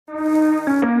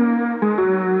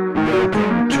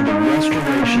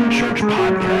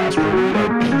podcast where we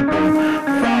are people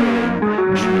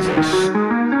following Jesus.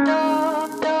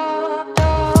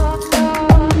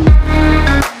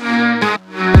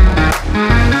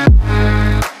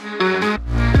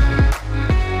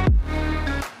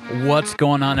 What's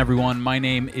going on, everyone? My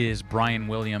name is Brian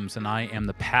Williams, and I am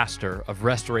the pastor of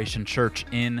Restoration Church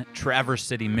in Traverse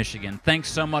City, Michigan.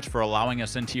 Thanks so much for allowing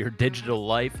us into your digital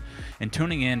life and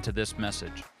tuning in to this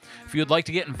message. If you would like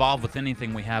to get involved with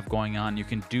anything we have going on, you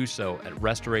can do so at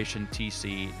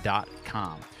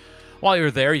restorationtc.com. While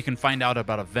you're there, you can find out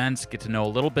about events, get to know a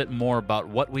little bit more about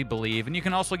what we believe, and you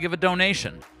can also give a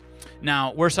donation.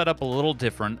 Now, we're set up a little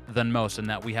different than most in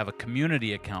that we have a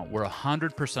community account where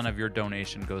 100% of your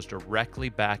donation goes directly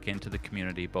back into the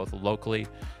community, both locally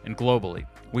and globally.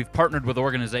 We've partnered with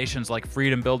organizations like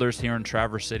Freedom Builders here in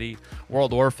Traverse City,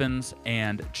 World Orphans,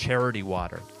 and Charity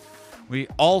Water. We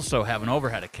also have an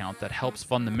overhead account that helps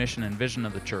fund the mission and vision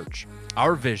of the church.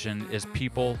 Our vision is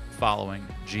people following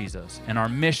Jesus, and our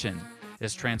mission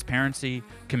is transparency,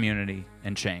 community,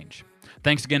 and change.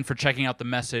 Thanks again for checking out the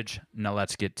message. Now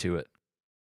let's get to it.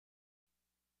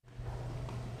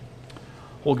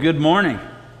 Well, good morning.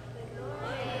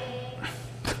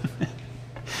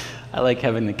 I like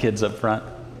having the kids up front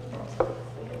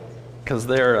because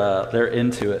they're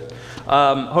into it.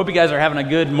 Hope you guys are having a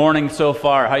good morning so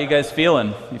far. How you guys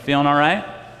feeling? You feeling all right?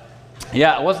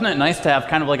 Yeah, wasn't it nice to have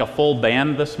kind of like a full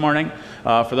band this morning?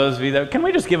 For those of you that, can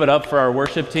we just give it up for our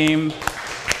worship team?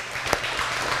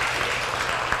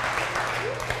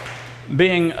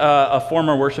 Being a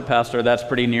former worship pastor, that's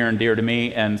pretty near and dear to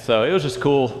me, and so it was just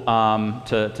cool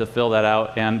to fill that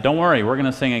out. And don't worry, we're going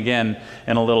to sing again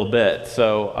in a little bit,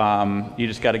 so you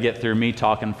just got to get through me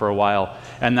talking for a while,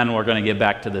 and then we're going to get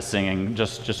back to the singing,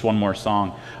 just one more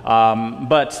song.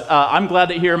 But I'm glad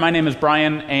that you're here. My name is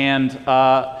Brian, and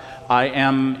I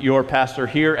am your pastor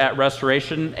here at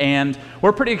Restoration, and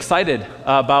we're pretty excited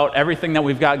about everything that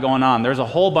we've got going on. There's a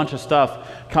whole bunch of stuff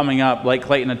coming up, like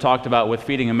Clayton had talked about with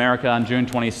Feeding America on June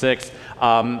 26th.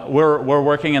 We're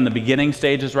working in the beginning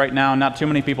stages right now. Not too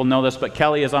many people know this, but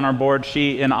Kelly is on our board.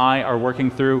 She and I are working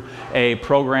through a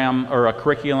program or a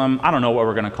curriculum. I don't know what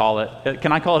we're going to call it.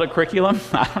 Can I call it a curriculum?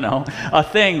 I don't know. A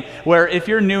thing where if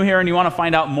you're new here and you want to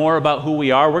find out more about who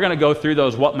we are, we're going to go through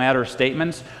those what matters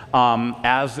statements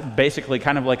as basically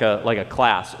kind of like a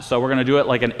class. So we're going to do it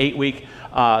like an 8-week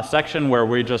section where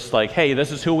we're just like, hey,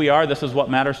 this is who we are, this is what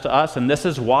matters to us, and this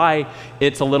is why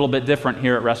it's a little bit different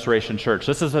here at Restoration Church.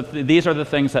 These are the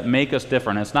things that make us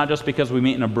different. It's not just because we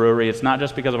meet in a brewery, it's not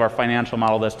just because of our financial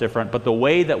model that's different, but the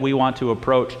way that we want to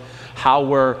approach how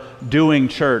we're doing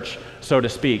church, so to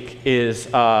speak, is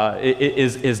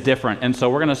different. And so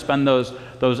we're going to spend those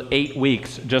 8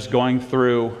 weeks just going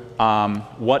through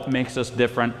what makes us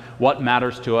different, what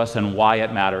matters to us, and why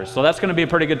it matters. So that's going to be a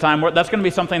pretty good time. That's going to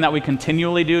be something that we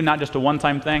continually do, not just a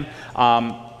one-time thing.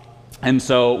 And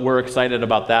so we're excited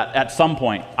about that at some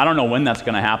point. I don't know when that's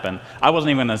going to happen. I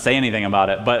wasn't even going to say anything about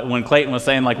it, but when Clayton was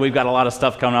saying, like, we've got a lot of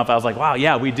stuff coming up, I was like, wow,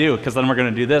 yeah, we do, because then we're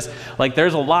going to do this. Like,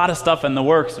 there's a lot of stuff in the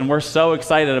works, and we're so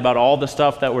excited about all the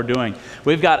stuff that we're doing.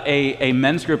 We've got a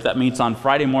men's group that meets on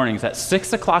Friday mornings at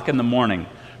 6 o'clock in the morning.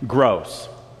 Gross,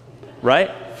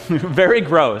 right? Very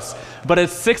gross. But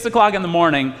it's 6 o'clock in the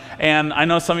morning, and I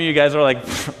know some of you guys are like,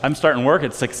 I'm starting work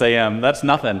at 6 a.m. That's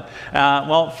nothing.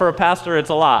 Well, for a pastor, it's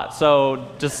a lot,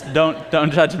 so just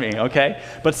don't judge me, okay?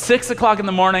 But 6 o'clock in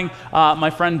the morning, my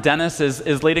friend Dennis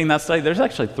is leading that study. There's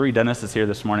actually 3 Dennises here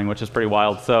this morning, which is pretty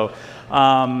wild. So,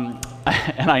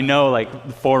 and I know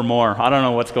like 4 more. I don't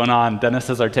know what's going on.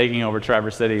 Dennises are taking over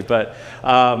Traverse City, but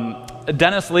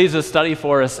Dennis leads a study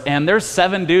for us, and there's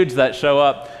 7 dudes that show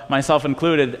up, myself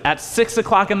included, at 6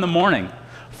 o'clock in the morning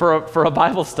for a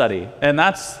Bible study. And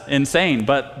that's insane,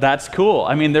 but that's cool.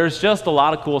 I mean, there's just a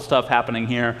lot of cool stuff happening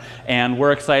here, and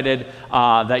we're excited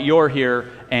that you're here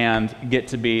and get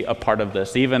to be a part of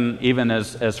this, even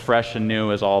as fresh and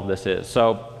new as all of this is.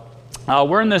 So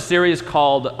we're in this series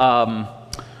called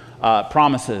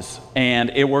Promises,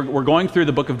 and we're going through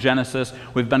the book of Genesis.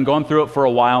 We've been going through it for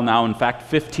a while now. In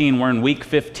fact, we're in week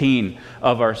 15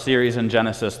 of our series in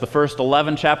Genesis. The first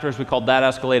 11 chapters, we called That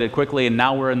Escalated Quickly, and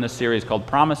now we're in this series called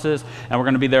Promises, and we're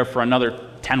going to be there for another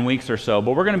 10 weeks or so,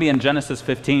 but we're going to be in Genesis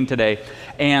 15 today.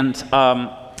 And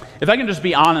if I can just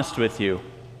be honest with you,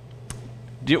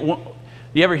 do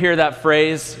you ever hear that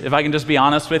phrase, if I can just be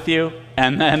honest with you,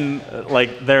 and then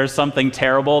like there's something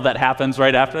terrible that happens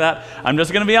right after that? I'm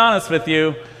just going to be honest with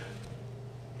you.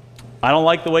 I don't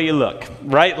like the way you look,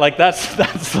 right? Like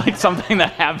that's like something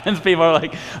that happens. People are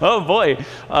like, oh boy,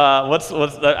 what's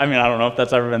that? I mean, I don't know if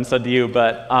that's ever been said to you,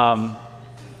 but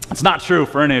it's not true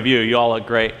for any of you. You all look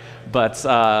great. but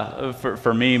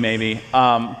for me maybe.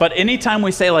 But anytime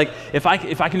we say like, if I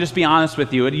can just be honest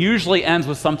with you, it usually ends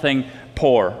with something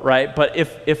poor, right? But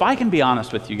if I can be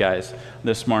honest with you guys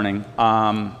this morning,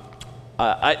 I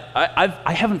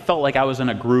haven't felt like I was in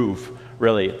a groove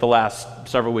really the last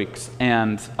several weeks,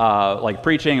 and like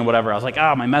preaching and whatever. I was like,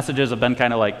 my messages have been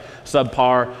kind of like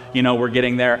subpar, we're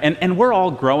getting there, and we're all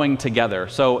growing together.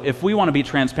 So if we want to be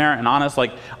transparent and honest,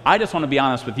 like I just want to be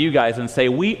honest with you guys and say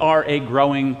we are a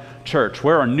growing church.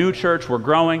 We're a new church, we're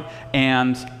growing,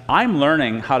 and I'm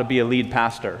learning how to be a lead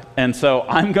pastor, and so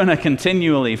I'm going to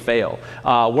continually fail.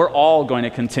 We're all going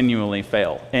to continually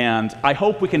fail, and I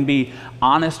hope we can be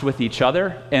honest with each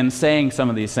other and saying some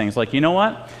of these things, like, you know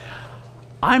what?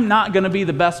 I'm not going to be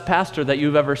the best pastor that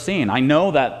you've ever seen. I know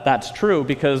that that's true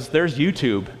because there's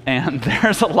YouTube and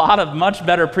there's a lot of much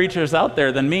better preachers out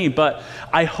there than me, but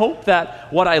I hope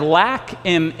that what I lack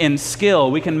in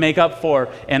skill, we can make up for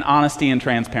in honesty and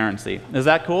transparency. Is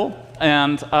that cool?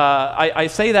 And I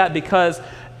say that because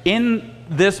in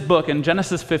this book, in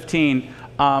Genesis 15,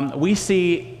 we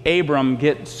see Abram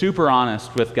get super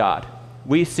honest with God.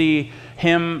 We see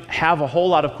him have a whole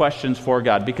lot of questions for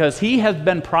God because he has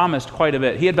been promised quite a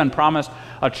bit. He had been promised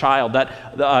a child,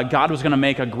 that God was going to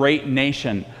make a great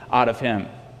nation out of him.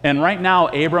 And right now,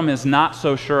 Abram is not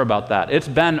so sure about that. It's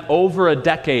been over a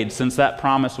decade since that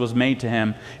promise was made to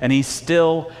him, and he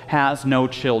still has no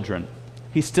children.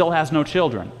 He still has no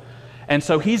children. And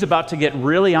so he's about to get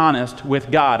really honest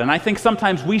with God. And I think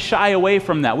sometimes we shy away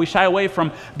from that. We shy away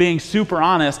from being super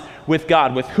honest with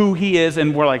God, with who he is.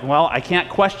 And we're like, well, I can't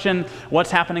question what's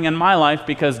happening in my life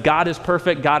because God is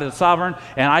perfect, God is sovereign,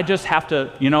 and I just have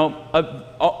to,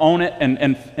 own it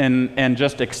and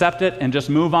just accept it and just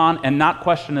move on and not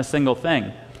question a single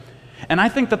thing. And I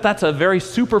think that that's a very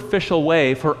superficial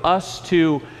way for us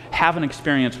to have an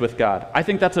experience with God. I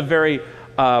think that's a very,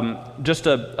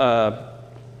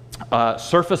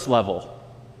 surface level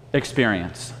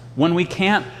experience. When we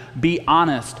can't be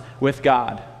honest with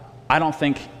God, I don't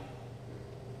think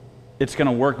it's going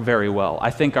to work very well.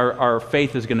 I think our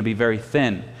faith is going to be very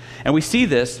thin. And we see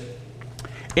this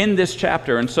in this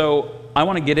chapter. And so I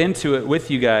want to get into it with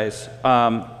you guys.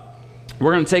 We're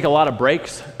going to take a lot of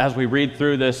breaks as we read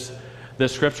through this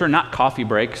scripture, not coffee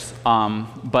breaks,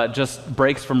 but just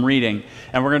breaks from reading.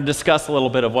 And we're going to discuss a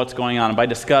little bit of what's going on. And by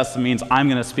discuss, it means I'm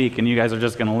going to speak and you guys are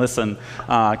just going to listen,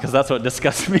 because that's what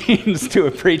discuss means to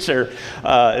a preacher,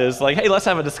 is like, hey, let's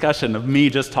have a discussion of me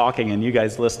just talking and you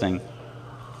guys listening.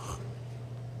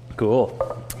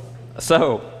 Cool.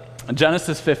 So,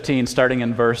 Genesis 15, starting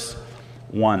in verse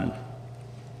 1.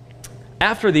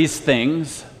 After these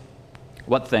things,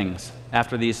 what things?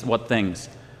 After these, what things?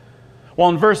 Well,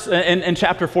 in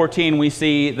chapter 14, we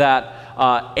see that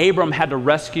Abram had to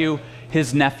rescue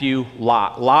his nephew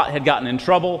Lot. Lot had gotten in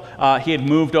trouble. He had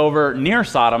moved over near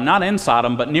Sodom, not in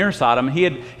Sodom, but near Sodom. He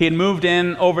had moved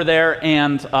in over there,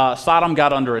 and Sodom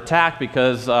got under attack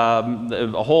because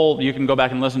you can go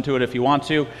back and listen to it if you want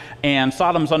to, and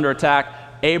Sodom's under attack.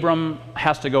 Abram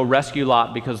has to go rescue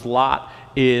Lot because Lot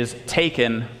is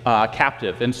taken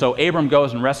captive. And so Abram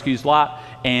goes and rescues Lot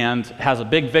and has a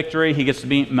big victory. He gets to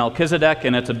meet Melchizedek,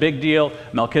 and it's a big deal.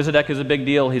 Melchizedek is a big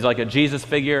deal. He's like a Jesus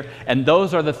figure. And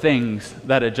those are the things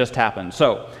that had just happened.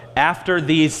 So after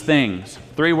these things,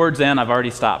 3 words in, I've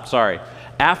already stopped, sorry.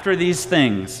 After these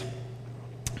things,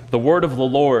 the word of the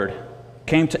Lord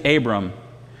came to Abram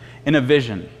in a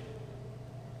vision.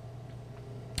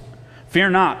 Fear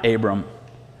not, Abram.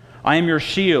 I am your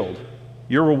shield.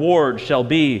 Your reward shall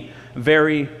be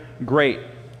very great.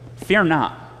 Fear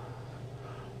not.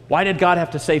 Why did God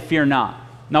have to say fear not?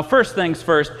 Now, first things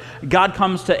first, God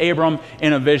comes to Abram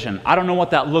in a vision. I don't know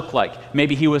what that looked like.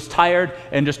 Maybe he was tired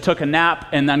and just took a nap,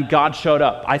 and then God showed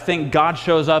up. I think God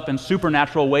shows up in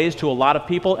supernatural ways to a lot of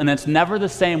people, and it's never the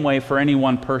same way for any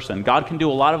one person. God can do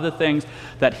a lot of the things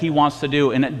that he wants to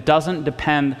do, and it doesn't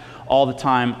depend all the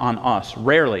time on us.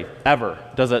 Rarely, ever,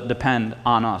 does it depend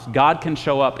on us. God can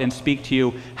show up and speak to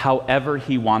you however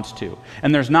he wants to.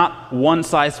 And there's not one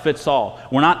size fits all.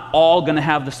 We're not all going to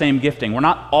have the same gifting. We're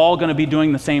not all going to be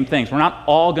doing the same things. We're not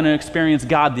all going to experience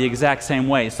God the exact same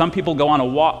way. Some people go on a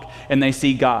walk and they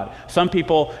see God. Some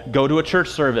people go to a church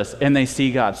service and they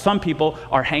see God. Some people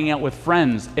are hanging out with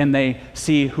friends and they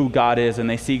see who God is and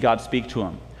they see God speak to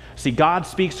them. See, God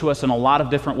speaks to us in a lot of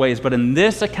different ways, but in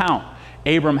this account,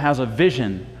 Abram has a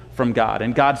vision from God,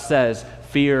 and God says,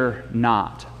 fear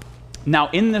not.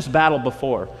 Now, in this battle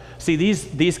before, see,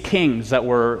 these kings that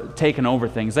were taking over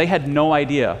things, they had no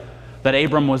idea that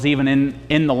Abram was even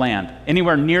in the land,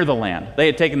 anywhere near the land. They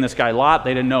had taken this guy Lot.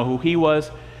 They didn't know who he was.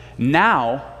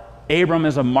 Now, Abram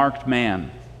is a marked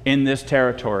man in this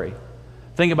territory.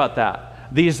 Think about that.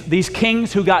 These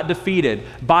kings who got defeated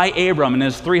by Abram and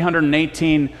his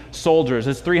 318 soldiers,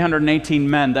 his 318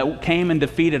 men that came and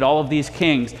defeated all of these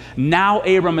kings. Now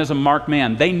Abram is a marked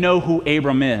man. They know who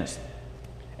Abram is,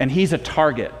 and he's a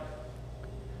target.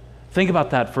 Think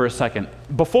about that for a second.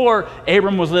 Before,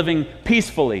 Abram was living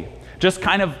peacefully, just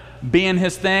kind of being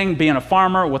his thing, being a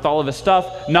farmer with all of his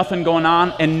stuff, nothing going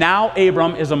on. And now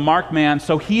Abram is a marked man,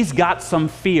 so he's got some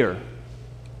fear.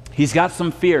 He's got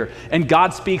some fear. And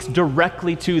God speaks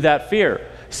directly to that fear,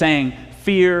 saying,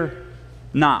 "Fear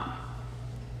not,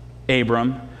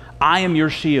 Abram. I am your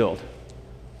shield."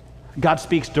 God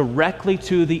speaks directly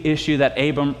to the issue that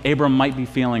Abram might be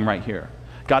feeling right here.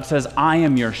 God says, "I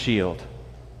am your shield.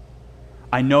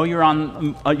 I know you're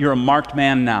a marked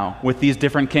man now with these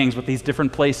different kings, with these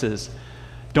different places.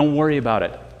 Don't worry about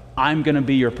it. I'm going to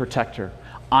be your protector.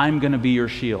 I'm going to be your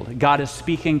shield." God is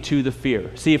speaking to the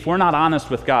fear. See, if we're not honest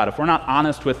with God, if we're not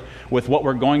honest with what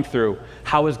we're going through,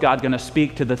 how is God going to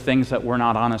speak to the things that we're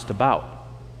not honest about?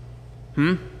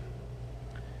 If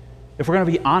we're going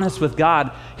to be honest with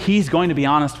God, He's going to be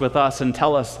honest with us and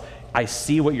tell us, "I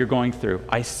see what you're going through.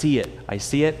 I see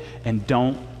it, and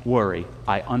don't worry.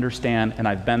 I understand, and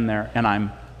I've been there, and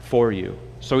I'm for you."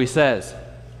 So He says,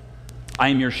 "I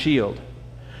am your shield.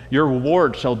 Your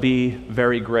reward shall be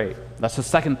very great." That's the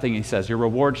second thing He says. Your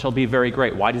reward shall be very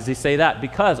great. Why does He say that?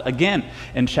 Because, again,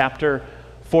 in chapter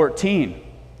 14,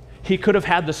 He could have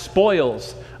had the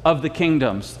spoils of the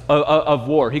kingdoms of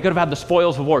war. He could have had the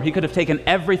spoils of war. He could have taken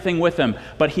everything with Him,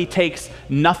 but He takes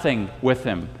nothing with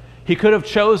Him. He could have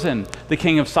chosen the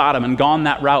king of Sodom and gone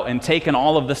that route and taken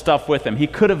all of the stuff with him. He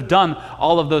could have done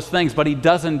all of those things, but he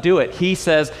doesn't do it. He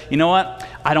says, "You know what?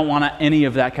 I don't want any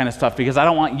of that kind of stuff because I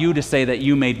don't want you to say that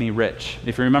you made me rich."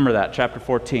 If you remember that, chapter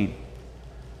 14.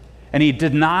 And he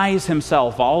denies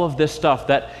himself all of this stuff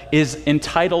that is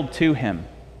entitled to him,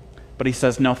 but he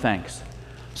says, "No thanks."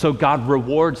 So God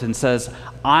rewards and says,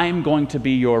 "I'm going to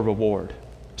be your reward."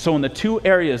 So in the two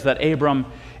areas that Abram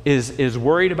is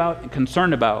worried about and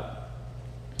concerned about,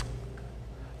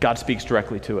 God speaks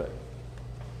directly to it.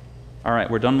 All right,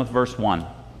 we're done with verse 1.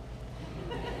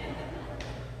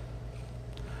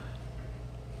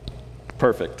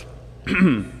 Perfect.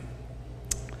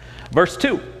 Verse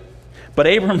 2. But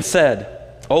Abram said,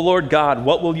 "O Lord God,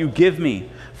 what will you give me?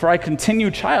 For I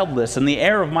continue childless, and the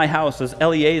heir of my house is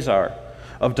Eleazar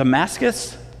of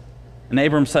Damascus." And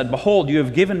Abram said, "Behold, you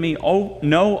have given me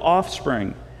no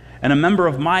offspring, and a member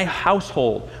of my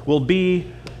household will be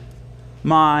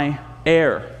my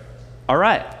heir." All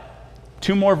right,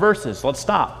 2 more verses. Let's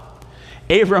stop.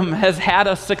 Abram has had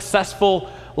a successful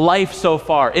life so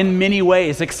far in many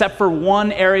ways, except for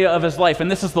one area of his life. And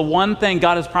this is the one thing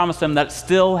God has promised him that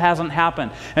still hasn't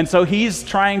happened. And so he's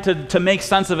trying to make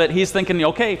sense of it. He's thinking,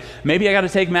 okay, maybe I got to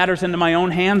take matters into my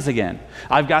own hands again.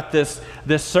 I've got this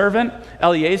servant,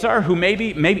 Eleazar, who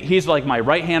maybe he's like my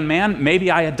right-hand man. Maybe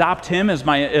I adopt him as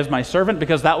my servant,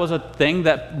 because that was a thing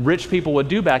that rich people would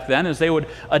do back then, is they would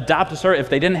adopt a servant. If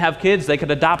they didn't have kids, they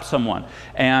could adopt someone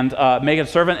and make it a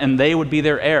servant, and they would be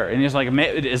their heir. And he's like,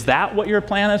 is that what your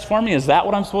plan is for me? Is that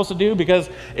what I'm supposed to do? Because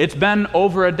it's been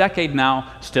over a decade now,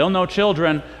 still no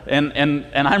children, and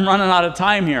I'm running out of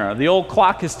time here. The old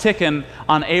clock is ticking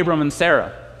on Abram and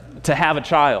Sarah to have a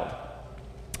child.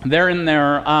 They're in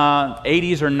their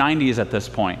 80s or 90s at this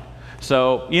point.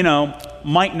 So,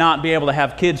 might not be able to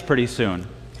have kids pretty soon.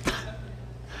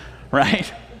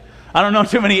 Right? I don't know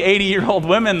too many 80-year-old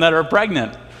women that are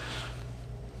pregnant.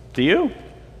 Do you?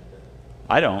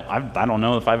 I don't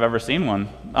know if I've ever seen one.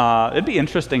 It'd be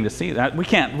interesting to see that. We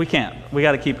can't. We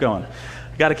got to keep going.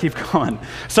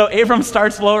 So Abram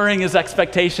starts lowering his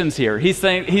expectations here. He's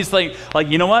like,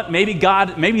 you know what?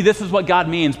 Maybe this is what God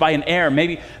means by an heir.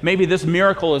 Maybe this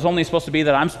miracle is only supposed to be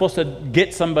that I'm supposed to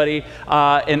get somebody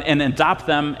and adopt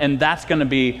them, and that's going to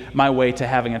be my way to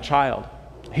having a child.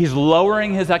 He's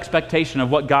lowering his expectation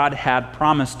of what God had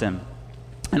promised him,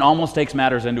 and almost takes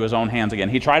matters into his own hands again.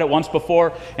 He tried it once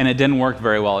before, and it didn't work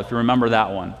very well, if you remember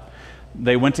that one.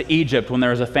 They went to Egypt when there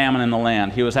was a famine in the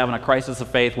land. He was having a crisis of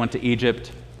faith, went to Egypt,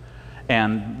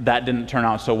 and that didn't turn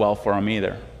out so well for him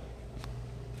either.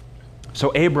 So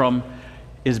Abram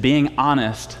is being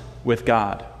honest with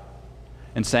God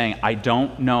and saying, I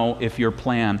don't know if your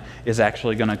plan is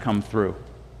actually going to come through.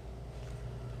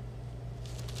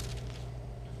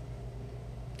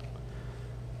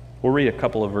 We'll read a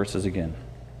couple of verses again.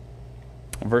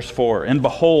 Verse 4, and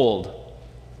behold,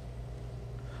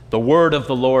 the word of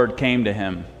the Lord came to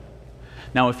him.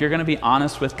 Now, if you're going to be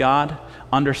honest with God,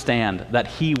 understand that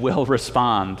He will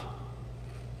respond.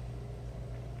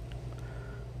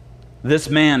 This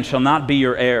man shall not be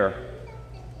your heir.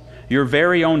 Your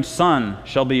very own son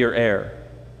shall be your heir.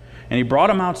 And he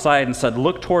brought him outside and said,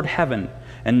 "Look toward heaven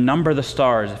and number the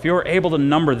stars, if you are able to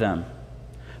number them."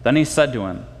 Then he said to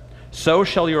him, "So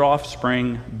shall your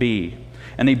offspring be."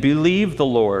 And he believed the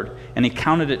Lord, and he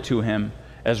counted it to him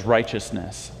as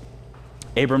righteousness.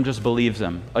 Abram just believes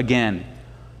him. Again,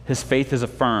 his faith is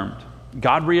affirmed.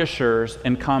 God reassures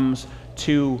and comes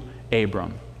to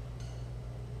Abram.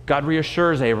 God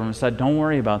reassures Abram and said, "Don't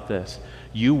worry about this.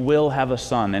 You will have a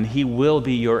son, and he will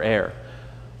be your heir.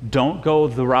 Don't go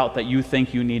the route that you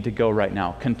think you need to go right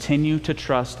now. Continue to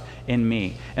trust in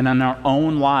me." And in our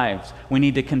own lives, we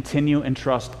need to continue and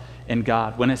trust in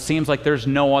God when it seems like there's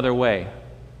no other way.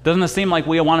 Doesn't it seem like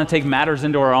we want to take matters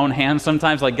into our own hands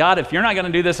sometimes? Like, God, if you're not going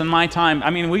to do this in my time,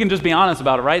 I mean, we can just be honest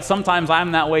about it, right? Sometimes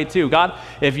I'm that way too. God,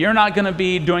 if you're not going to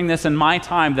be doing this in my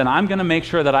time, then I'm going to make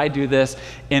sure that I do this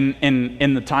in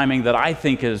the timing that I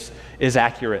think is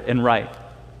accurate and right.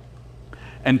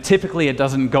 And typically it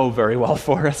doesn't go very well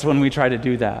for us when we try to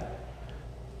do that.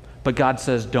 But God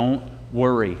says, don't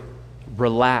worry,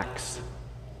 relax.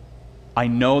 I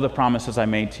know the promises I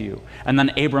made to you. And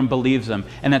then Abram believes them,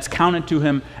 and it's counted to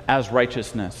him as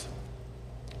righteousness.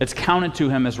 It's counted to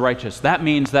him as righteous. That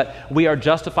means that we are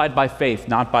justified by faith,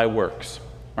 not by works.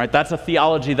 Right? That's a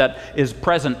theology that is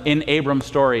present in Abram's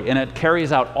story, and it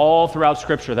carries out all throughout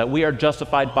Scripture, that we are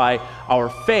justified by our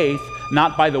faith,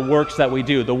 not by the works that we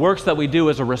do. The works that we do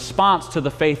is a response to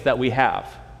the faith that we have.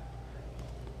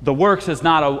 The works is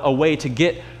not a way to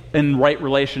get in right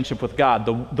relationship with God.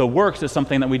 The works is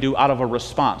something that we do out of a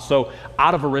response. So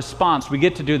out of a response, we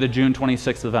get to do the June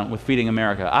 26th event with Feeding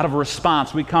America. Out of a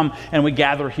response, we come and we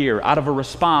gather here. Out of a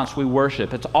response, we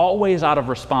worship. It's always out of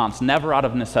response, never out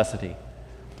of necessity.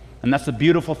 And that's the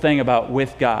beautiful thing about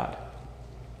with God,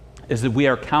 is that we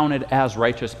are counted as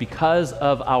righteous because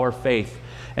of our faith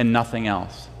and nothing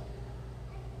else.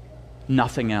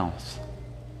 Nothing else.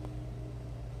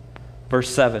 Verse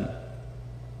 7.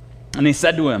 And he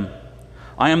said to him,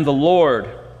 "I am the Lord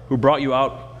who brought you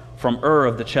out from Ur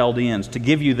of the Chaldeans to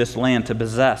give you this land to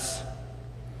possess."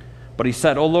 But he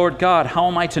said, "O Lord God, how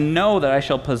am I to know that I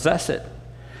shall possess it?"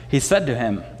 He said to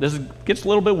him, this gets a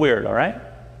little bit weird, all right?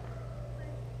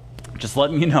 Just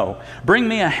letting you know. "Bring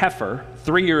me a heifer,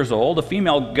 3 years old, a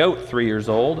female goat 3 years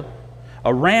old,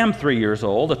 a ram 3 years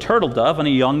old, a turtle dove, and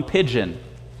a young pigeon."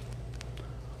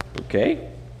 Okay.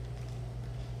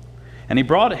 And he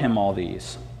brought him all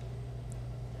these,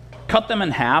 cut them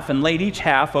in half, and laid each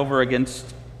half over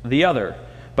against the other.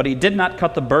 But he did not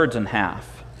cut the birds in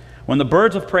half. When the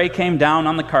birds of prey came down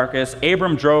on the carcass,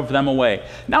 Abram drove them away.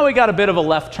 Now we got a bit of a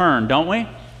left turn, don't we?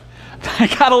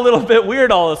 It got a little bit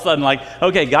weird all of a sudden. Like,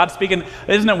 okay, God's speaking.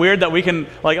 Isn't it weird that we can,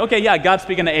 like, okay, yeah, God's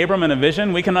speaking to Abram in a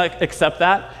vision. We can accept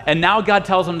that. And now God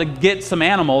tells him to get some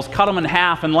animals, cut them in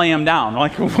half, and lay them down.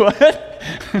 Like, what?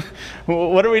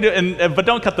 What are we doing? But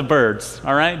don't cut the birds,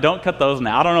 all right? Don't cut those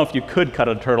now. I don't know if you could cut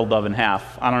a turtle dove in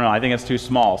half. I don't know. I think it's too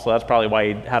small, so that's probably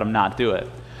why he had him not do it.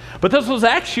 But this was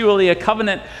actually a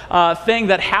covenant thing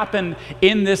that happened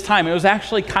in this time. It was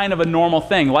actually kind of a normal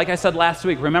thing. Like I said last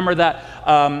week, remember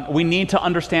that we need to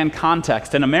understand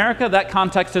context. In America, that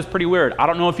context is pretty weird. I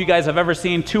don't know if you guys have ever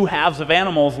seen two halves of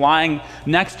animals lying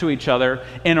next to each other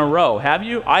in a row. Have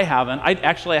you? I haven't.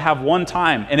 I have one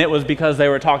time, and it was because they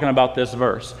were talking about this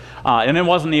verse. And it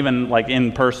wasn't even like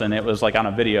in person. It was like on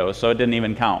a video, so it didn't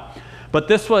even count. But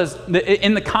this was,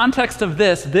 in the context of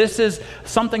this is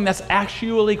something that's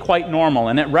actually quite normal,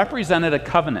 and it represented a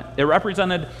covenant. It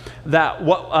represented that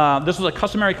this was a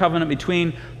customary covenant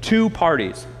between two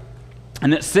parties,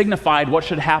 and it signified what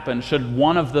should happen should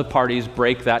one of the parties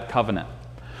break that covenant.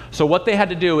 So what they had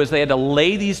to do is they had to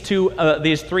lay these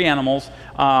three animals,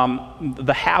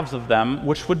 the halves of them,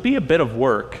 which would be a bit of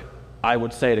work, I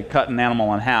would say, to cut an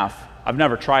animal in half. I've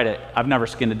never tried it. I've never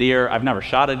skinned a deer. I've never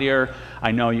shot a deer. I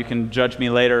know you can judge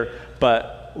me later,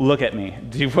 but look at me.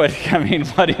 What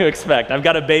do you expect? I've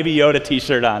got a Baby Yoda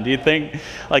t-shirt on. Do you think,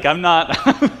 like, I'm not...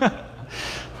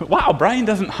 Wow, Brian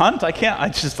doesn't hunt? I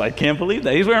can't believe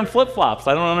that. He's wearing flip-flops.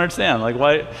 I don't understand. Like,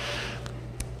 why...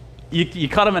 You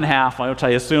cut them in half, which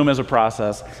I assume is a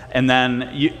process, and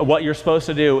then what you're supposed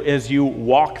to do is you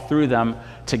walk through them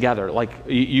together. Like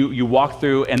you walk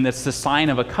through, and it's the sign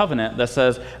of a covenant that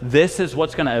says, this is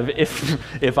what's going to,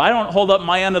 if I don't hold up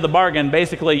my end of the bargain,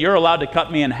 basically you're allowed to cut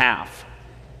me in half.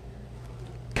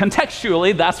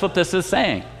 Contextually, that's what this is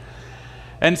saying.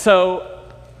 And so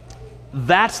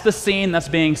that's the scene that's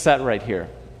being set right here.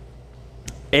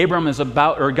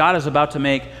 God is about to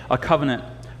make a covenant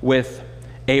with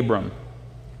Abram.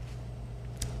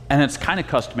 And it's kind of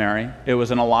customary. It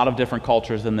was in a lot of different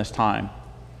cultures in this time.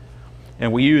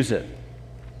 And we use it.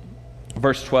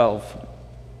 Verse 12.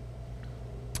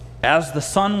 As the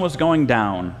sun was going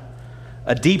down,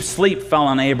 A deep sleep fell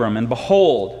on Abram, and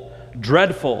behold,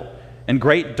 dreadful and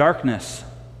great darkness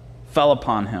fell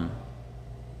upon him.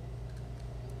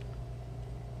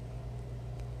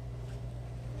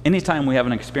 Anytime we have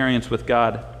an experience with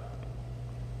God,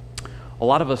 a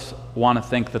lot of us want to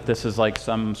think that this is like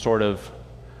some sort of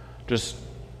just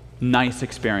nice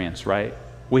experience, right?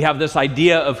 We have this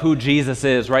idea of who Jesus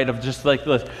is, right? Of just like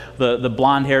the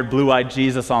blonde-haired, blue-eyed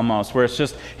Jesus almost, where it's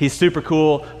just, he's super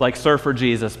cool, like surfer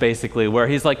Jesus, basically, where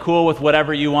he's like cool with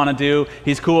whatever you want to do.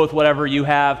 He's cool with whatever you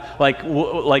have.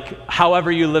 Like however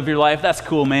you live your life, that's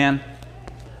cool, man.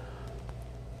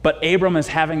 But Abram is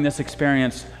having this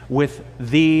experience with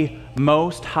the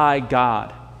Most High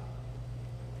God.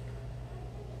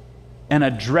 And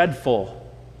a dreadful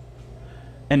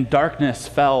and darkness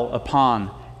fell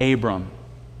upon Abram.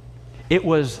 It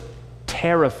was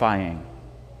terrifying,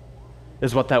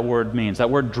 is what that word means. That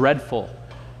word dreadful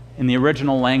in the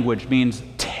original language means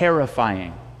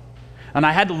terrifying. And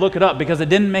I had to look it up because it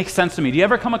didn't make sense to me. Do you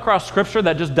ever come across scripture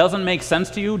that just doesn't make sense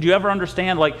to you? Do you ever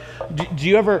understand, like, do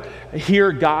you ever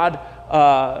hear God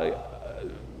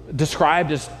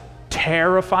described as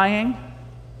terrifying?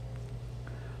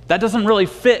 That doesn't really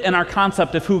fit in our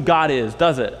concept of who God is,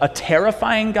 does it? A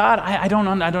terrifying God? I don't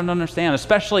understand,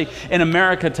 especially in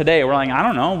America today. We're like, I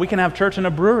don't know, we can have church in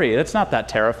a brewery. It's not that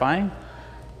terrifying.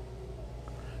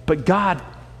 But God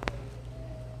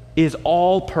is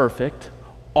all perfect,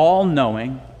 all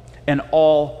knowing, and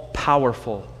all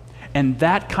powerful. And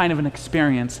that kind of an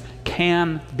experience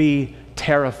can be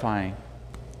terrifying.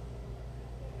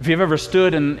 If you've ever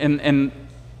stood in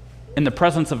the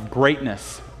presence of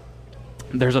greatness,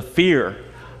 there's a fear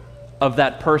of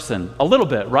that person, a little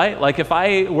bit, right? Like if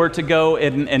I were to go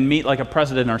and meet like a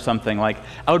president or something, like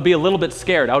I would be a little bit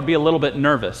scared. I would be a little bit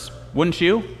nervous. Wouldn't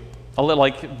you? A little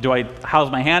like,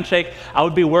 how's my handshake? I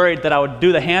would be worried that I would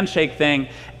do the handshake thing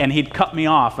and he'd cut me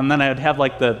off, and then I'd have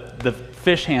like the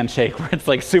fish handshake where it's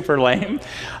like super lame,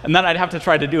 and then I'd have to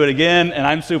try to do it again, and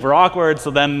I'm super awkward.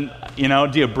 So then,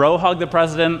 do you bro hug the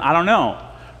president? I don't know,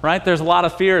 right? There's a lot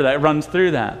of fear that runs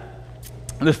through that.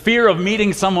 The fear of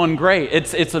meeting someone great,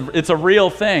 it's a real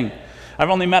thing.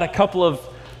 I've only met a couple of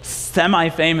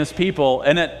semi-famous people,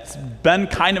 and it's been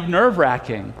kind of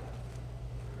nerve-wracking.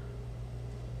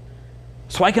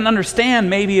 So I can understand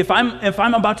maybe if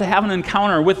I'm about to have an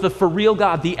encounter with the for real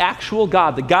God, the actual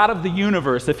God, the God of the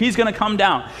universe, if he's going to come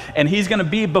down and he's going to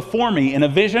be before me in a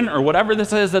vision or whatever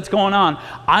this is that's going on,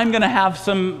 I'm going to have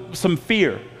some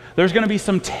fear. There's going to be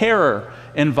some terror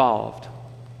involved.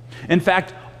 In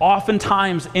fact,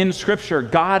 oftentimes in Scripture,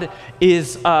 God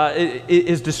is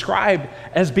described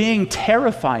as being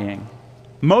terrifying,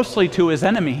 mostly to his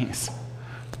enemies.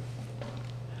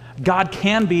 God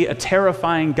can be a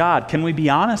terrifying God. Can we be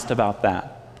honest about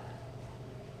that?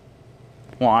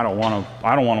 Well, I don't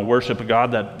want to worship a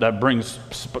God that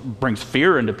brings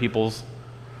fear into people's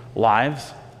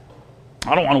lives.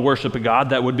 I don't want to worship a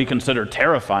God that would be considered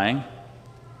terrifying.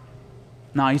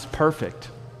 No, he's perfect,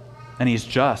 and he's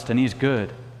just, and he's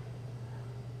good.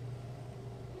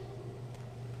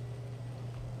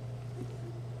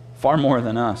 Far more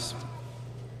than us.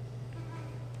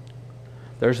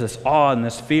 There's this awe and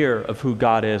this fear of who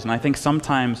God is, and I think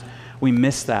sometimes we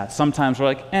miss that. Sometimes we're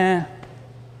like,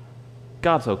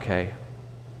 God's okay.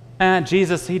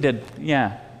 Jesus, he did,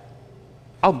 yeah.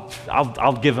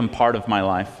 I'll give him part of my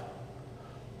life.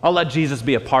 I'll let Jesus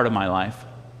be a part of my life.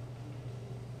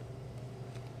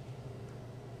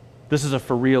 This is a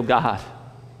for real God,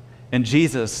 and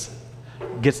Jesus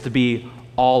gets to be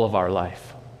all of our life.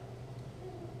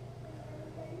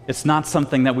 It's not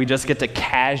something that we just get to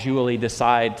casually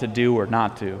decide to do or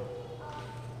not do.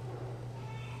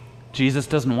 Jesus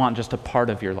doesn't want just a part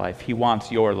of your life. He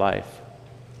wants your life.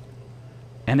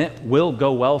 And it will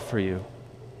go well for you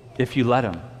if you let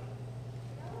him.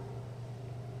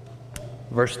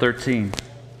 Verse 13.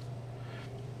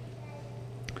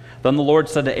 Then the Lord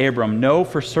said to Abram, "Know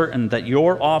for certain that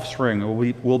your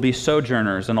offspring will be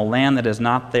sojourners in a land that is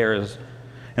not theirs,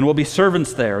 and will be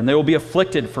servants there, and they will be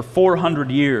afflicted for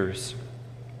 400 years.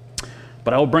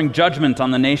 But I will bring judgment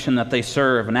on the nation that they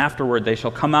serve, and afterward they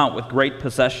shall come out with great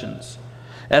possessions.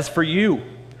 As for you,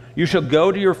 you shall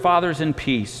go to your fathers in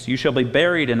peace. You shall be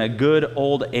buried in a good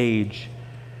old age.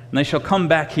 And they shall come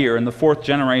back here in the 4th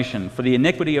generation, for the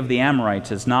iniquity of the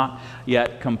Amorites is not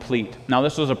yet complete." Now,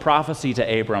 this was a prophecy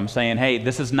to Abram saying, hey,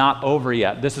 this is not over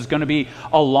yet. This is going to be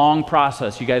a long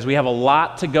process. You guys, we have a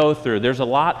lot to go through. There's a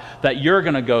lot that you're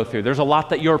going to go through. There's a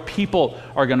lot that your people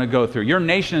are going to go through. Your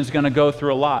nation is going to go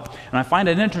through a lot. And I find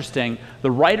it interesting,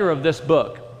 the writer of this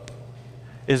book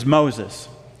is Moses.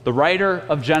 The writer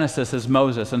of Genesis is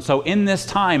Moses. And so in this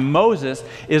time, Moses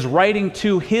is writing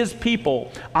to his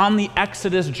people on the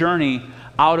Exodus journey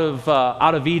out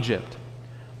of Egypt.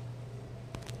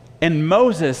 And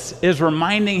Moses is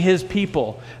reminding his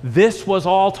people, this was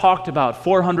all talked about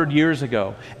 400 years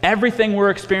ago. Everything we're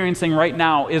experiencing right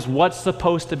now is what's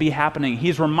supposed to be happening.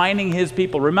 He's reminding his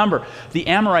people. Remember, the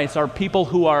Amorites are people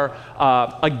who are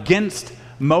against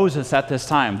Moses at this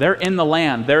time. They're in the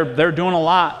land. They're doing a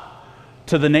lot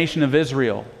to the nation of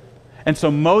Israel. And so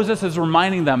Moses is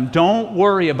reminding them, don't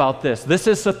worry about this. This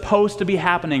is supposed to be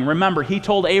happening. Remember, he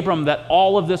told Abram that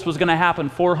all of this was going to happen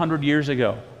 400 years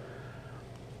ago.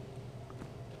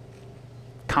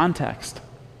 Context.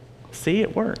 See,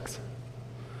 it works.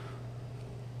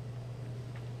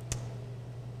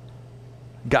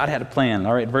 God had a plan.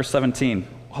 All right, verse 17.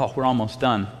 Oh, we're almost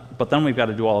done. But then we've got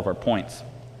to do all of our points.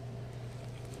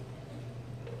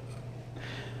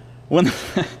 When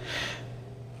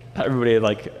everybody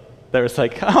there was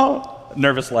oh,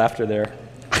 nervous laughter there.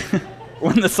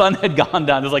 When the sun had gone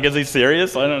down, it's like, is he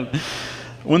serious?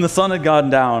 When the sun had gone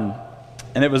down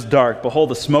and it was dark, behold,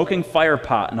 a smoking fire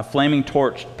pot and a flaming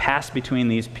torch passed between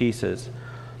these pieces.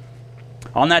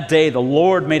 On that day, the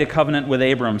Lord made a covenant with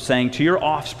Abram, saying, to your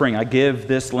offspring I give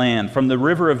this land, from the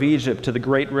river of Egypt to the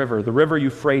great river, the river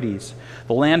Euphrates,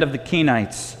 the land of the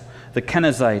Kenites, the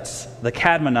Kenizzites, the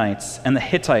Cadmonites, and the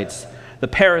Hittites, the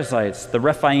Perizzites, the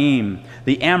Rephaim,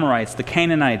 the Amorites, the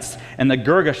Canaanites, and the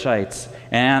Girgashites,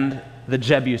 and the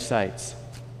Jebusites.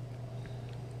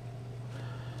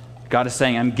 God is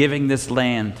saying, I'm giving this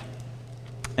land.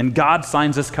 And God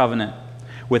signs this covenant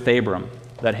with Abram,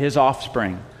 that his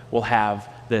offspring will have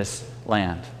this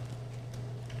land.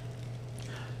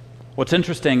 What's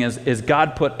interesting is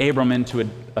God put Abram into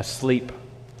a sleep.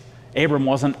 Abram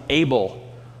wasn't able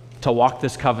to walk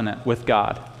this covenant with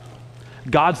God.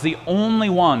 God's the only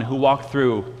one who walked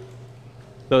through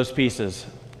those pieces,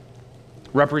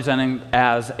 representing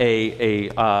as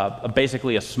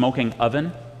basically a smoking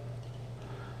oven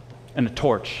and a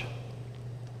torch.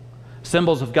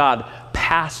 Symbols of God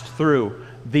passed through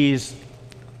these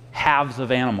halves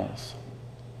of animals.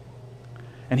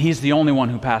 And he's the only one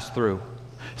who passed through,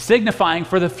 signifying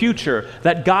for the future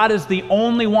that God is the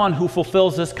only one who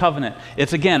fulfills this covenant.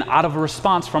 It's again out of a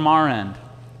response from our end.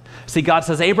 See, God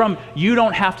says, Abram, you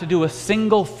don't have to do a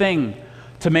single thing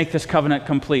to make this covenant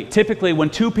complete. Typically, when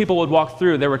two people would walk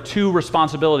through, there were two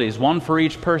responsibilities, one for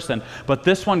each person. But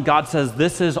this one, God says,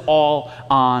 this is all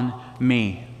on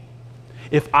me.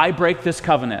 If I break this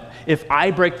covenant, if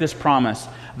I break this promise,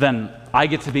 then I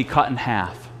get to be cut in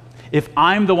half. If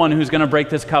I'm the one who's going to break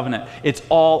this covenant, it's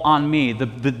all on me.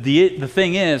 The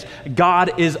thing is,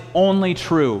 God is only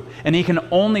true, and he can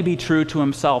only be true to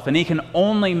himself, and he can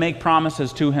only make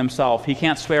promises to himself. He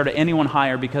can't swear to anyone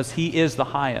higher because he is the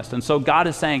highest. And so God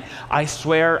is saying, I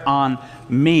swear on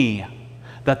me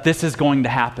that this is going to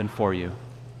happen for you.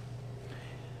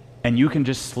 And you can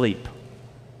just sleep,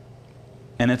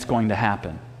 and it's going to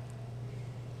happen.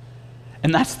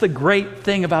 And that's the great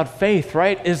thing about faith,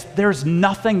 right? Is there's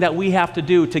nothing that we have to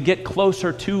do to get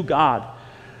closer to God.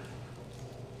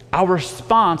 Our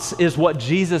response is what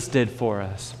Jesus did for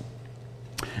us.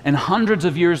 And hundreds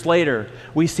of years later,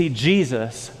 we see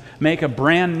Jesus make a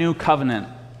brand new covenant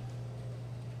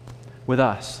with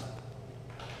us.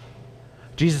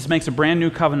 Jesus makes a brand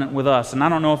new covenant with us. And I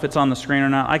don't know if it's on the screen or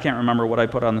not. I can't remember what I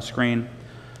put on the screen.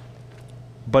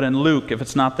 But in Luke, if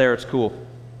it's not there, it's cool.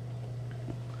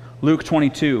 Luke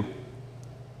 22,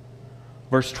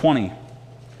 verse 20.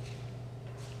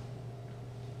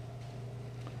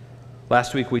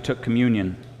 Last week we took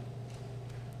communion.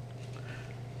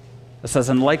 It says,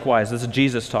 and likewise, this is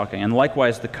Jesus talking, and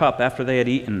likewise the cup after they had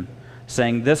eaten,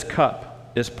 saying, this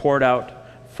cup is poured out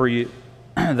for you,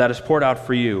 that is poured out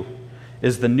for you,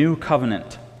 is the new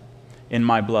covenant in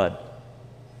my blood.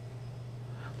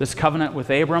 This covenant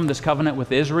with Abram, this covenant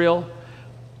with Israel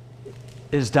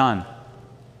is done.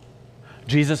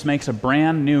 Jesus makes a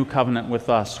brand new covenant with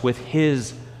us, with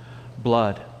his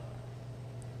blood.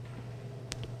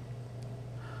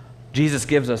 Jesus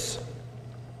gives us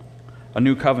a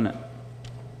new covenant.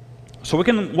 So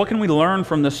what can we learn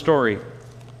from this story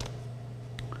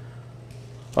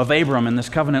of Abram and this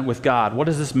covenant with God? What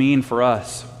does this mean for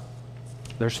us?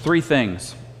 There's three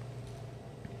things.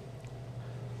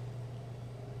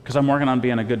 Because I'm working on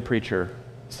being a good preacher,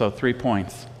 so 3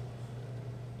 points.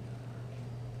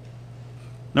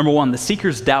 Number one, the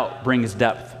seeker's doubt brings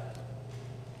depth.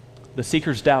 The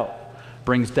seeker's doubt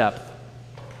brings depth.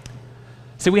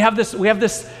 See, we have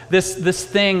this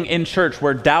thing in church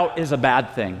where doubt is a bad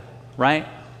thing, right?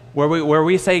 Where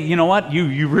we say, you know what,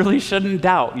 you really shouldn't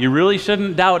doubt. You really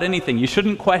shouldn't doubt anything. You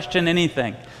shouldn't question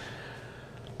anything.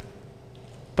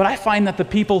 But I find that the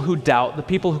people who doubt, the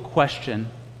people who question,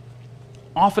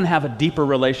 often have a deeper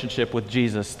relationship with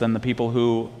Jesus than the people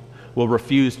who will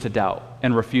refuse to doubt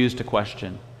and refuse to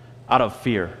question out of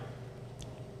fear.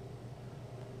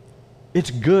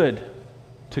 It's good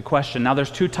to question. Now,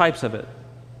 there's two types of it.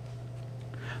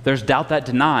 There's doubt that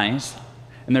denies,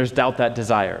 and there's doubt that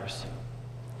desires.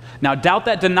 Now, doubt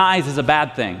that denies is a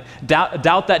bad thing.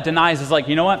 Doubt that denies is like,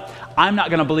 you know what? I'm not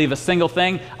going to believe a single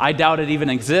thing. I doubt it even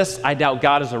exists. I doubt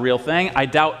God is a real thing. I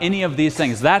doubt any of these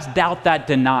things. That's doubt that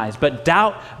denies. But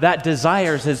doubt that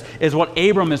desires is what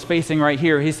Abram is facing right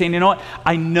here. He's saying, you know what?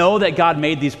 I know that God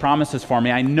made these promises for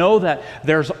me. I know that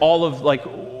there's all of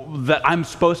that I'm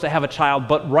supposed to have a child.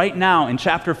 But right now in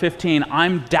chapter 15,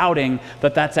 I'm doubting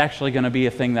that that's actually going to be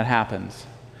a thing that happens.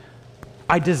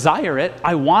 I desire it.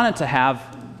 I want it to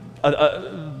have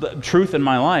the truth in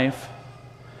my life,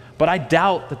 but I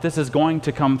doubt that this is going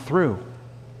to come through.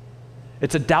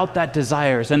 It's a doubt that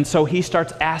desires. And so he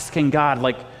starts asking God,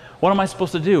 like, what am I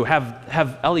supposed to do?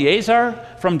 Have Eliezer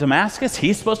from Damascus,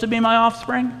 he's supposed to be my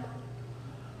offspring?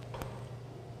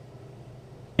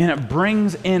 And it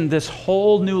brings in this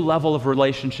whole new level of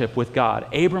relationship with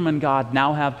God. Abram and God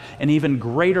now have an even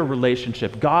greater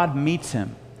relationship. God meets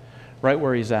him right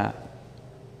where he's at.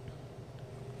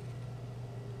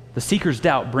 The seeker's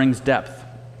doubt brings depth.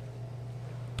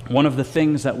 One of the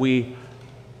things that we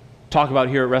talk about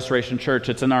here at Restoration Church,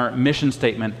 it's in our mission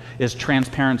statement, is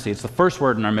transparency. It's the first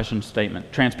word in our mission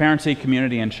statement. Transparency,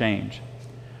 community, and change.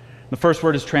 The first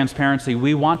word is transparency.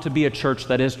 We want to be a church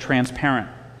that is transparent,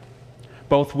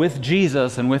 both with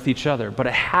Jesus and with each other. But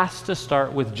it has to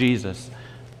start with Jesus.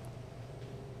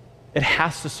 It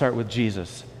has to start with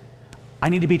Jesus. I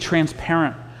need to be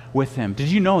transparent with him. Did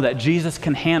you know that Jesus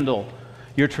can handle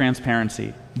your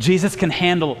transparency? Jesus can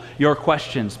handle your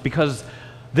questions because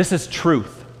this is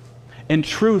truth. And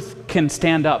truth can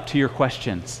stand up to your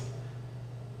questions.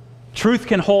 Truth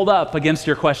can hold up against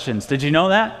your questions. Did you know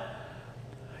that?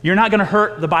 You're not going to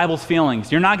hurt the Bible's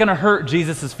feelings. You're not going to hurt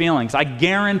Jesus' feelings. I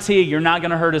guarantee you're not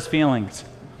going to hurt his feelings.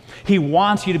 He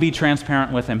wants you to be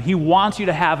transparent with him. He wants you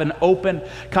to have an open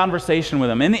conversation with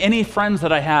him. And any friends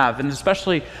that I have, and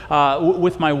especially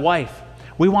with my wife,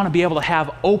 we want to be able to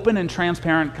have open and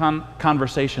transparent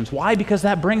conversations. Why? Because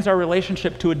that brings our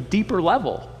relationship to a deeper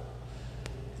level.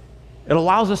 It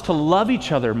allows us to love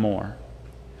each other more.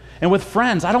 And with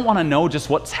friends, I don't want to know just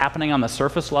what's happening on the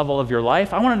surface level of your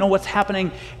life. I want to know what's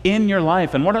happening in your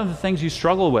life and what are the things you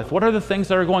struggle with. What are the things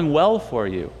that are going well for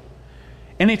you?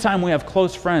 Anytime we have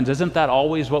close friends, isn't that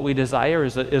always what we desire,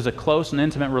 is a close and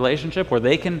intimate relationship where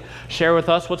they can share with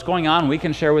us what's going on, we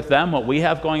can share with them what we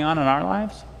have going on in our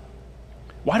lives?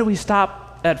 Why do we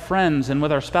stop at friends and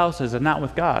with our spouses and not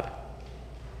with God?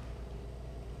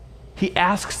 He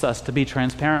asks us to be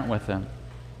transparent with him.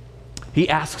 He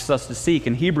asks us to seek.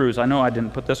 In Hebrews, I know I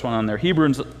didn't put this one on there,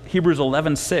 Hebrews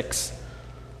 11:6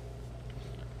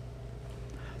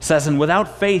 says, "And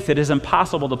without faith it is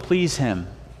impossible to please him.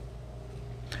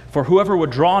 For whoever would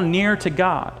draw near to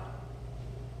God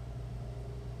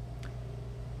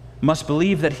must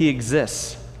believe that he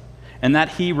exists and that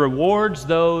he rewards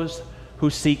those who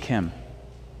seek him."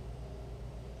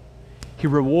 He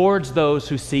rewards those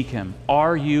who seek him.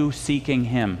 Are you seeking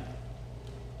him?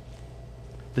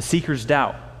 The seeker's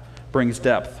doubt brings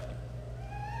depth.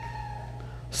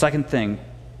 Second thing,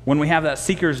 when we have that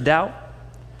seeker's doubt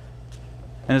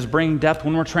and is bringing depth,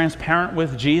 when we're transparent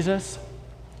with Jesus,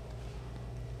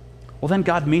 well, then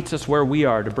God meets us where we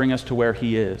are to bring us to where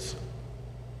he is.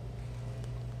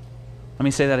 Let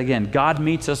me say that again. God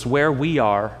meets us where we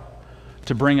are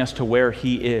to bring us to where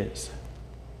he is.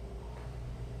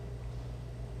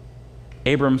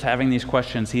 Abram's having these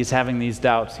questions. He's having these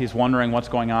doubts. He's wondering what's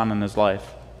going on in his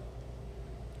life.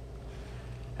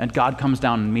 And God comes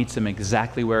down and meets him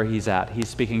exactly where he's at. He's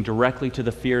speaking directly to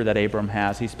the fear that Abram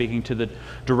has. He's speaking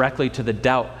directly to the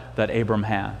doubt that Abram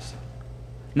has.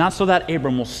 Not so that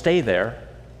Abram will stay there,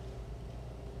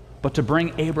 but to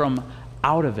bring Abram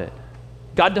out of it.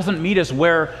 God doesn't meet us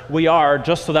where we are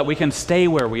just so that we can stay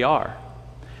where we are.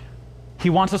 He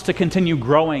wants us to continue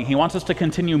growing. He wants us to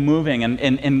continue moving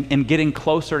and getting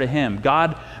closer to him.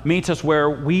 God meets us where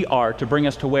we are to bring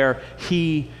us to where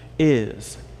he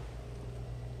is.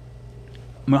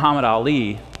 Muhammad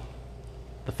Ali,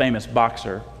 the famous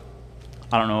boxer,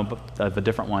 I don't know of a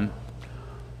different one.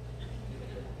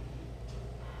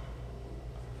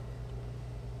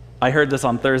 I heard this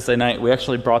on Thursday night. We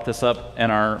actually brought this up in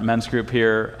our men's group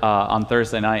here on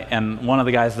Thursday night, and one of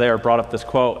the guys there brought up this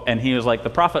quote, and he was like,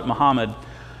 the Prophet Muhammad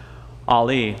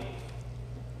Ali,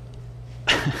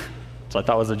 which I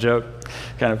thought was a joke,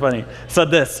 kind of funny, said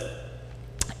this: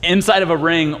 inside of a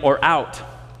ring or out,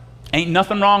 Ain't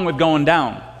nothing wrong with going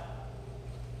down.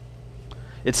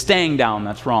 It's staying down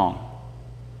that's wrong.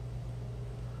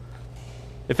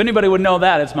 If anybody would know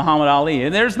that, it's Muhammad Ali.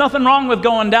 And there's nothing wrong with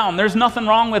going down. There's nothing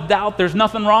wrong with doubt. There's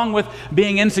nothing wrong with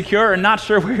being insecure and not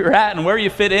sure where you're at and where you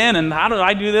fit in and how do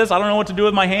I do this? I don't know what to do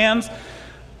with my hands.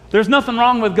 There's nothing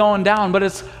wrong with going down, but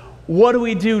it's what do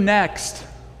we do next?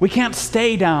 We can't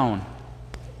stay down.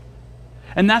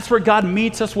 And that's where God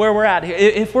meets us where we're at.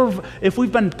 If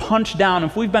we've been punched down,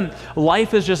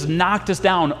 life has just knocked us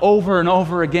down over and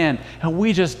over again, and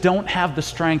we just don't have the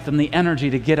strength and the energy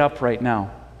to get up right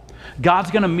now.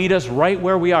 God's going to meet us right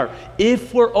where we are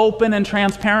if we're open and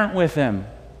transparent with Him.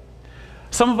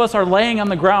 Some of us are laying on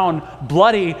the ground,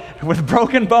 bloody, with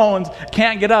broken bones,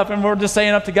 can't get up, and we're just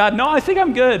saying up to God, no, I think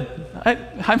I'm good.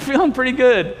 I'm feeling pretty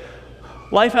good.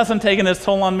 Life hasn't taken its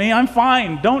toll on me. I'm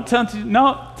fine. Don't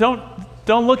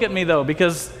look at me, though,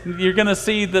 because you're going to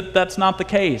see that that's not the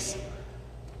case.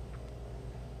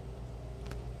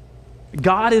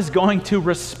 God is going to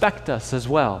respect us as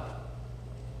well.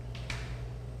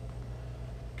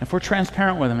 If we're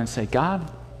transparent with Him and say,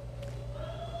 God,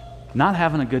 not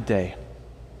having a good day.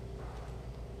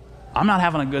 I'm not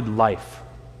having a good life.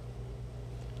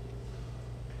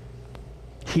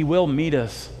 He will meet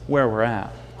us where we're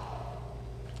at.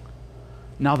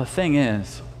 Now the thing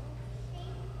is,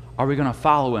 are we going to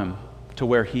follow Him to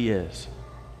where He is?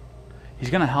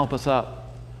 He's going to help us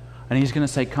up. And He's going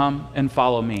to say, come and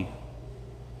follow me.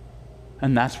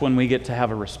 And that's when we get to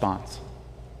have a response.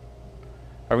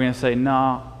 Are we going to say,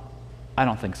 no, I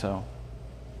don't think so.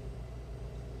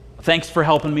 Thanks for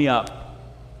helping me up.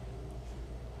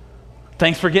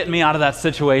 Thanks for getting me out of that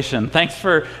situation. Thanks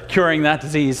for curing that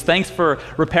disease. Thanks for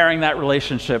repairing that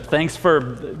relationship. Thanks for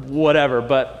whatever,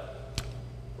 but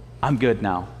I'm good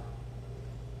now.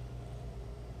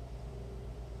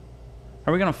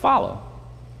 Are we going to follow?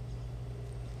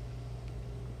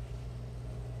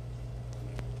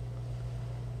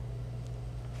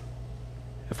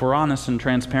 If we're honest and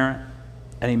transparent,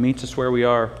 and He meets us where we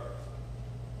are,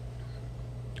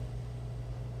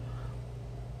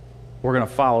 we're going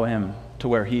to follow Him to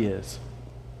where He is.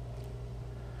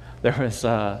 There was,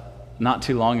 not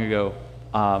too long ago,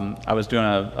 I was doing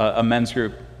a men's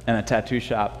group in a tattoo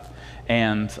shop.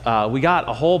 And we got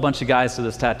a whole bunch of guys to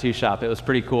this tattoo shop. It was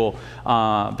pretty cool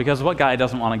because what guy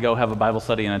doesn't want to go have a Bible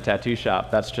study in a tattoo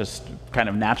shop? That's just kind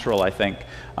of natural, I think.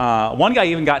 One guy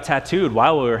even got tattooed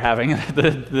while we were having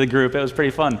the group. It was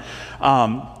pretty fun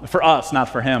for us, not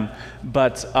for him.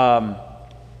 But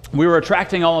we were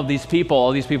attracting all these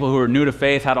people who were new to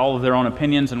faith, had all of their own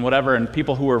opinions and whatever, and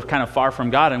people who were kind of far from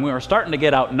God. And we were starting to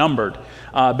get outnumbered,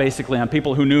 basically, on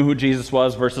people who knew who Jesus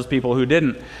was versus people who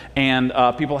didn't. And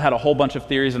people had a whole bunch of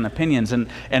theories and opinions. And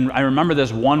I remember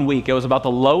this one week, it was about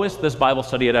the lowest this Bible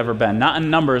study had ever been. Not in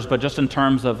numbers, but just in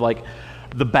terms of like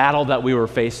the battle that we were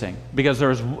facing. Because there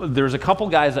was a couple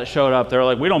guys that showed up. They're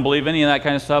like, we don't believe any of that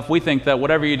kind of stuff. We think that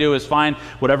whatever you do is fine.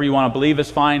 Whatever you want to believe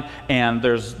is fine. And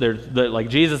there's like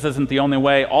Jesus isn't the only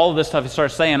way. All of this stuff, he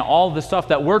starts saying all of this stuff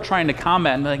that we're trying to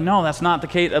combat. And they're like, no, that's not the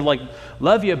case. I'm like,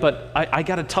 love you, but I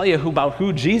got to tell you about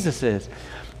who Jesus is.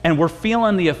 And we're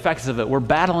feeling the effects of it. We're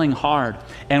battling hard.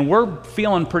 And we're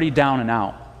feeling pretty down and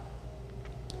out.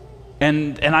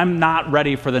 And I'm not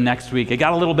ready for the next week. It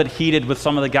got a little bit heated with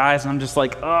some of the guys, and I'm just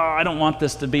like, oh, I don't want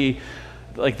this to be,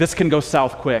 like, this can go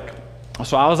south quick.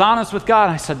 So I was honest with God.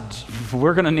 I said,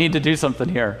 we're going to need to do something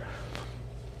here.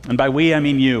 And by we, I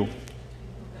mean you.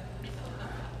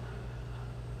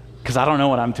 Because I don't know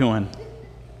what I'm doing.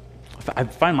 I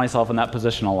find myself in that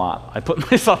position a lot. I put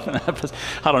myself in that position.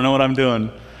 I don't know what I'm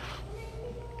doing.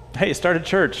 Hey, start a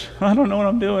church. I don't know what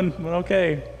I'm doing, but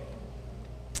okay.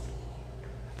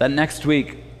 That next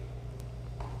week,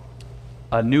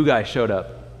 a new guy showed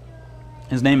up.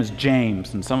 His name is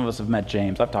James, and some of us have met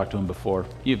James. I've talked to him before.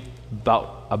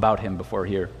 About him before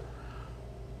here.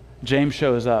 James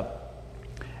shows up,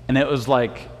 and it was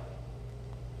like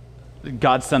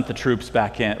God sent the troops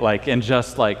back in,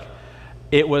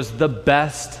 it was the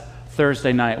best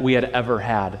Thursday night we had ever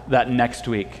had that next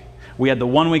week. We had the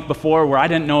 1 week before where I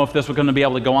didn't know if this was going to be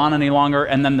able to go on any longer,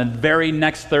 and then the very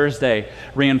next Thursday,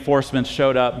 reinforcements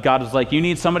showed up. God was like, you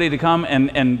need somebody to come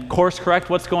and course correct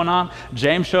what's going on?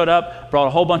 James showed up, brought a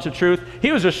whole bunch of truth.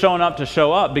 He was just showing up to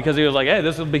show up because he was like, hey,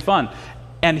 this will be fun.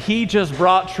 And he just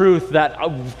brought truth that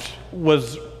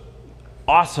was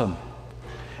awesome.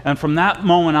 And from that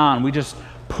moment on, we just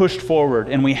pushed forward,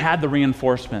 and we had the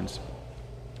reinforcements.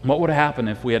 What would have happened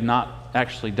if we had not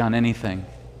actually done anything?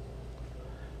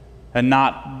 And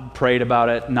not prayed about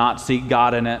it, not seek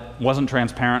God in it, wasn't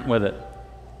transparent with it?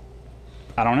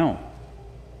 I don't know.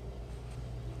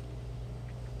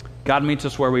 God meets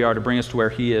us where we are to bring us to where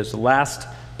He is. The last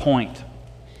point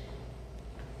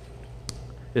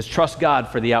is trust God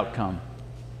for the outcome.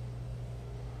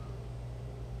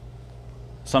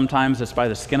 Sometimes it's by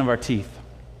the skin of our teeth.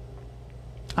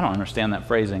 I don't understand that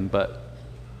phrasing, but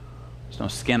there's no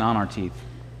skin on our teeth.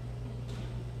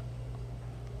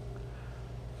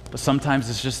 But sometimes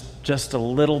it's just a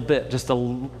little bit, just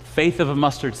a faith of a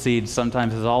mustard seed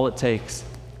sometimes is all it takes.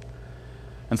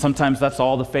 And sometimes that's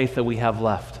all the faith that we have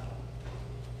left.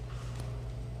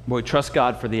 But we trust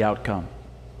God for the outcome.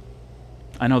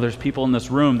 I know there's people in this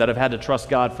room that have had to trust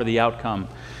God for the outcome.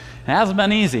 It hasn't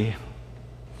been easy.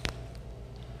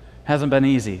 Hasn't been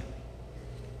easy.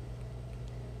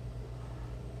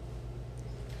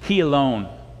 He alone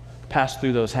passed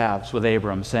through those halves with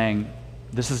Abram, saying,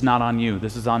 "This is not on you,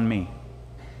 this is on me."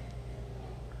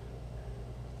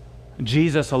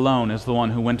 Jesus alone is the one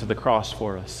who went to the cross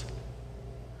for us.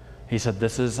 He said,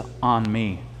 "This is on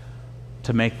me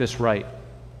to make this right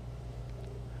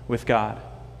with God.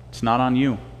 It's not on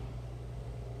you.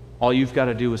 All you've got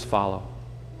to do is follow.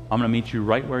 I'm going to meet you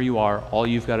right where you are. All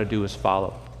you've got to do is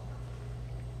follow."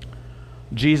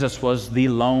 Jesus was the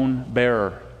lone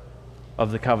bearer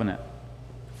of the covenant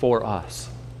for us.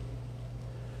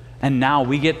 And now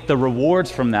we get the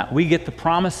rewards from that. We get the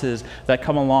promises that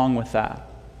come along with that.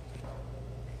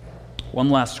 One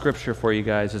last scripture for you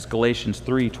guys is Galatians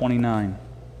 3:29.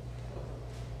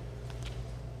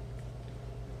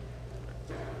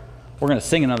 We're going to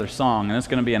sing another song, and it's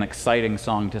going to be an exciting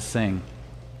song to sing.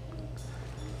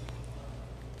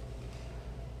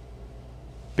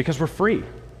 Because we're free.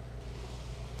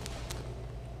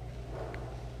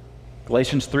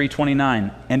 Galatians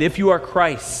 3:29. And if you are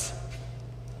Christ's,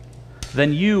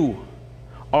 then you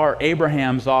are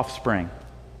Abraham's offspring,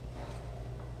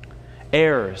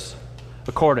 heirs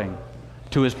according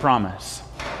to his promise.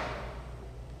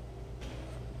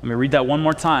 Let me read that one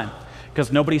more time, because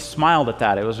nobody smiled at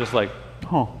that. It was just like,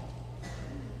 oh,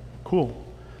 cool.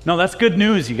 No, that's good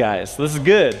news, you guys. This is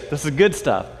good. This is good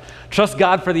stuff. Trust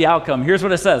God for the outcome. Here's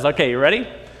what it says. Okay, you ready?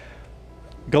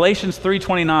 Galatians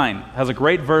 3:29 has a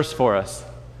great verse for us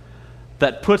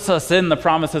that puts us in the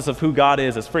promises of who God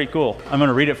is. It's pretty cool. I'm going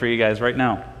to read it for you guys right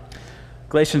now.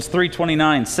 Galatians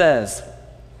 3:29 says,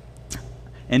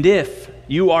 "And if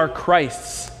you are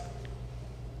Christ's,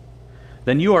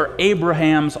 then you are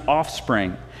Abraham's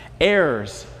offspring,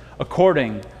 heirs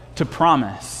according to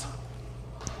promise."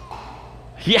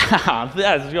 Yeah,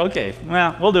 that's okay.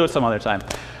 Well, we'll do it some other time.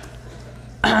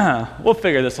 We'll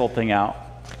figure this whole thing out.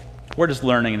 We're just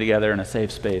learning together in a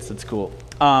safe space. It's cool.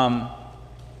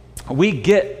 We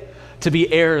get to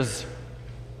be heirs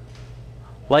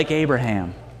like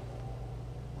Abraham.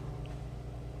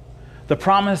 The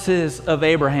promises of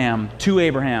Abraham to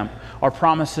Abraham are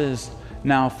promises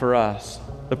now for us.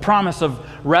 The promise of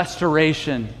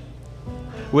restoration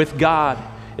with God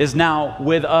is now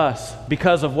with us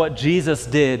because of what Jesus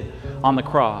did on the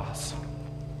cross.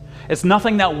 It's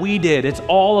nothing that we did. It's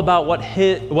all about what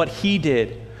he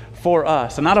did for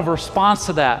us. And out of response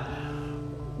to that,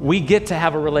 we get to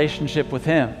have a relationship with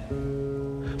him.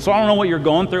 So I don't know what you're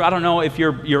going through. I don't know if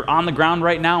you're on the ground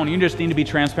right now and you just need to be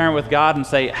transparent with God and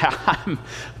say, "I'm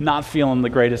not feeling the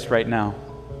greatest right now."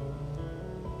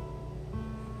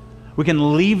 We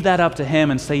can leave that up to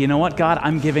him and say, "You know what, God,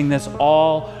 I'm giving this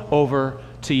all over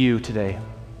to you today."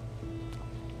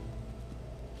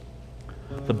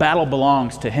 The battle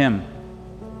belongs to him.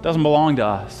 It doesn't belong to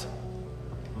us.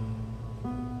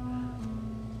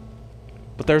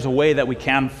 But there's a way that we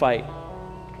can fight,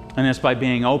 and it's by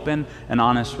being open and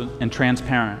honest and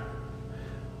transparent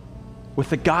with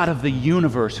the God of the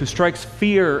universe who strikes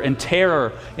fear and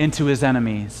terror into his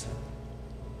enemies,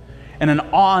 and an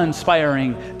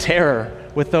awe-inspiring terror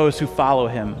with those who follow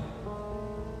him.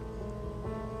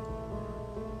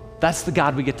 That's the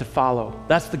God we get to follow.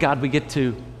 That's the God we get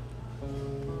to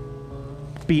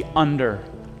be under.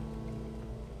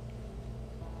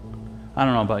 I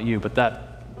don't know about you, but that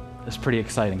is pretty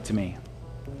exciting to me.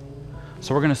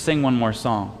 So we're going to sing one more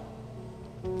song.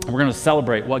 We're going to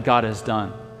celebrate what God has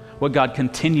done, what God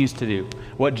continues to do,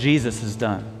 what Jesus has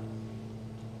done.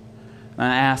 And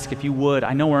I ask if you would,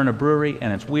 I know we're in a brewery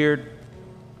and it's weird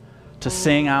to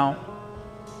sing out.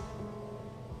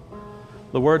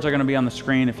 The words are going to be on the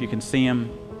screen if you can see them.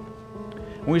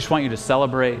 We just want you to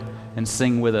celebrate and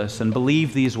sing with us and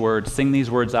believe these words. Sing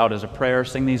these words out as a prayer.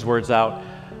 Sing these words out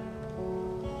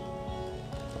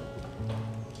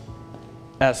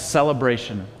as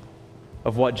celebration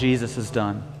of what Jesus has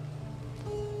done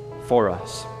for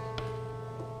us.